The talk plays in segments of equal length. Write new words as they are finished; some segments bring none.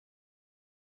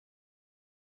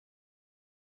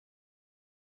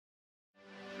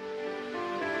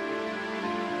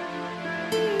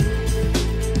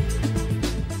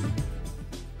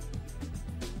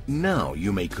Now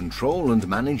you may control and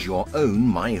manage your own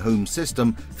My Home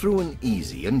system through an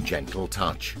easy and gentle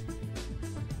touch.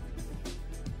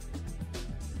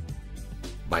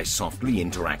 By softly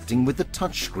interacting with the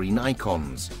touchscreen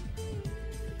icons,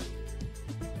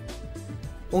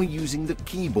 or using the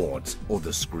keyboards or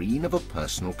the screen of a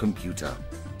personal computer.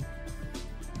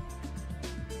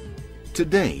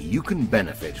 Today you can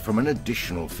benefit from an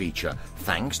additional feature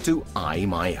thanks to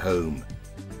My Home.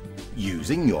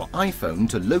 Using your iPhone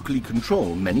to locally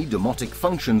control many domotic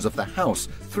functions of the house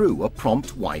through a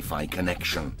prompt Wi-Fi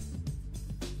connection.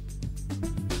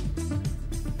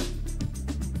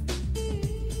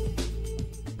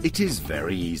 It is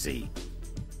very easy.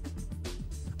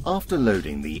 After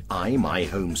loading the My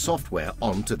Home software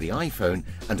onto the iPhone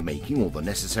and making all the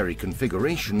necessary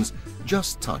configurations,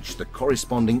 just touch the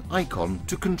corresponding icon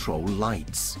to control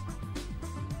lights,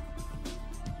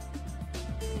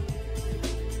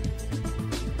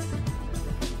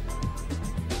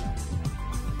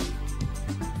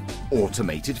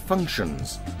 automated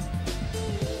functions,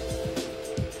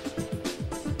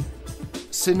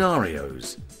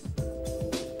 scenarios,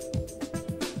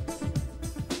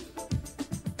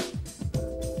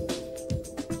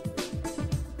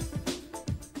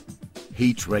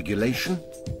 heat regulation,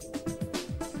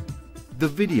 the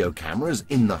video cameras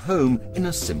in the home in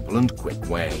a simple and quick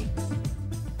way.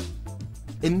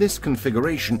 In this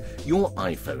configuration, your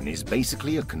iPhone is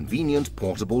basically a convenient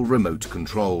portable remote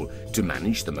control to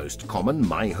manage the most common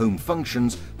My Home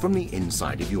functions from the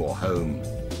inside of your home.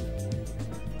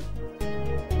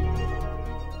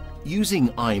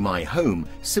 Using My Home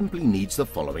simply needs the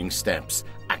following steps: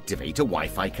 activate a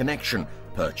Wi-Fi connection,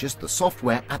 purchase the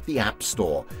software at the App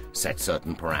Store, set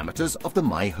certain parameters of the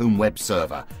My Home web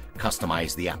server,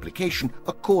 customize the application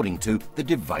according to the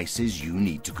devices you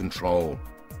need to control.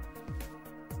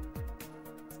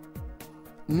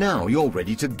 Now you're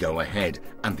ready to go ahead,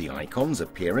 and the icons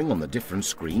appearing on the different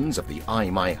screens of the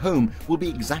My Home will be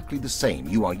exactly the same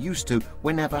you are used to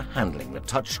whenever handling the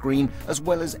touchscreen as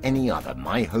well as any other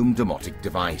My Home domotic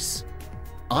device.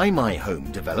 My Home,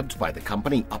 developed by the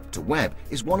company Up2Web,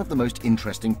 is one of the most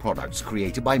interesting products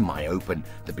created by MyOpen,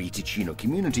 the Bticino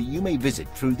community you may visit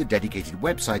through the dedicated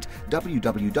website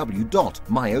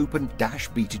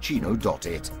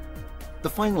www.myopen-bticino.it. The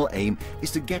final aim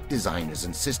is to get designers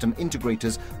and system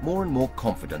integrators more and more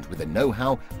confident with the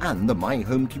know-how and the My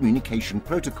Home communication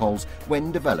protocols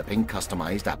when developing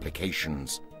customized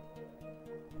applications.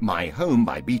 My Home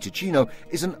by Bticino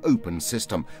is an open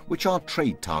system which our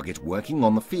trade target working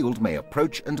on the field may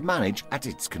approach and manage at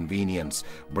its convenience,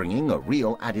 bringing a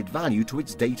real added value to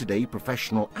its day-to-day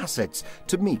professional assets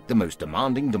to meet the most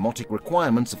demanding domotic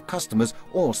requirements of customers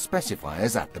or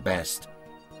specifiers at the best.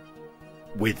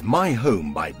 With My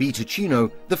Home by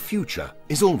Bticino, the future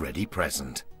is already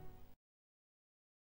present.